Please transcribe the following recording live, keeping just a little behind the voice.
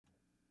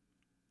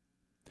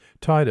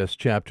Titus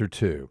chapter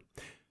 2.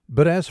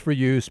 But as for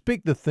you,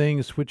 speak the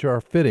things which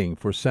are fitting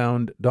for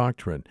sound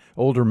doctrine.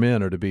 Older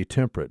men are to be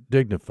temperate,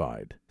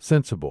 dignified,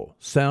 sensible,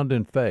 sound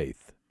in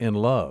faith, in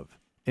love,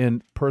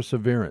 in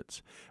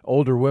perseverance.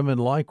 Older women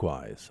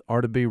likewise are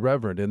to be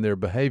reverent in their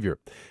behavior,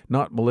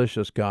 not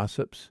malicious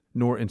gossips,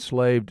 nor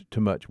enslaved to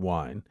much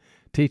wine,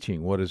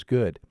 teaching what is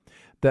good,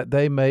 that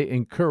they may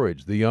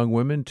encourage the young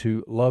women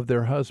to love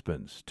their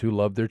husbands, to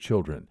love their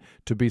children,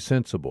 to be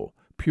sensible,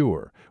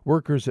 pure,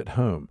 workers at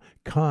home,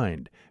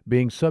 kind,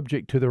 being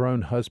subject to their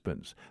own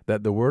husbands,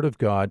 that the word of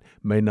God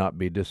may not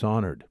be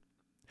dishonored.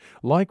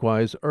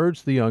 Likewise,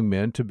 urge the young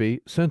men to be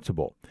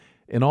sensible.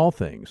 In all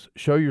things,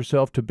 show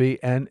yourself to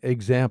be an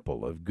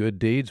example of good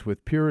deeds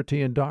with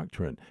purity in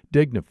doctrine,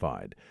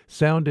 dignified,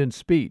 sound in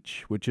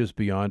speech, which is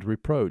beyond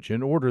reproach,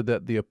 in order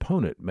that the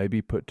opponent may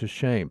be put to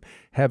shame,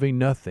 having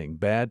nothing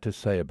bad to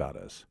say about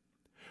us.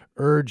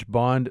 Urge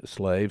bond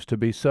slaves to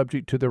be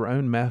subject to their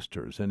own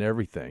masters in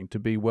everything, to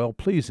be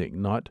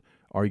well-pleasing, not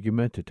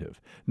argumentative,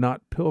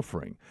 not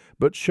pilfering,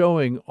 but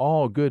showing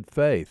all good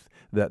faith,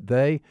 that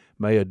they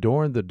may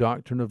adorn the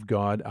doctrine of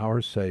God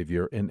our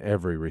Savior in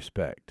every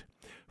respect.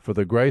 For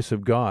the grace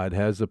of God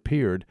has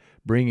appeared,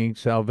 bringing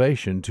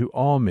salvation to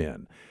all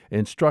men,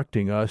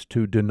 instructing us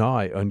to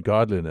deny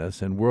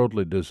ungodliness and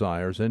worldly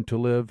desires, and to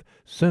live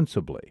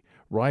sensibly,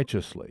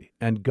 righteously,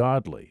 and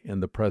godly in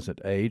the present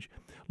age,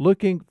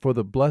 looking for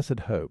the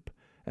blessed hope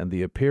and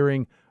the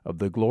appearing of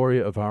the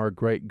glory of our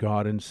great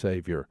God and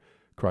Savior,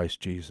 Christ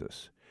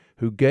Jesus,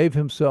 who gave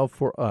himself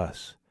for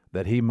us,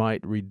 that he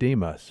might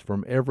redeem us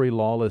from every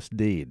lawless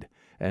deed,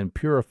 and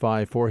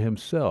purify for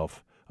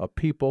himself a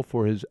people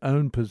for his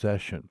own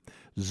possession,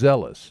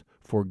 zealous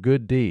for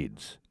good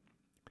deeds.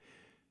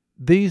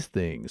 These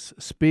things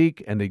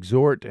speak and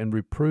exhort and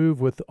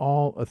reprove with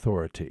all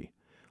authority.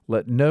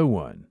 Let no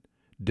one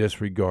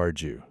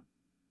disregard you.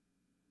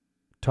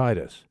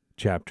 Titus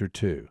chapter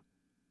 2.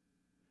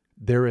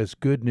 There is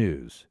good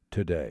news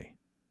today.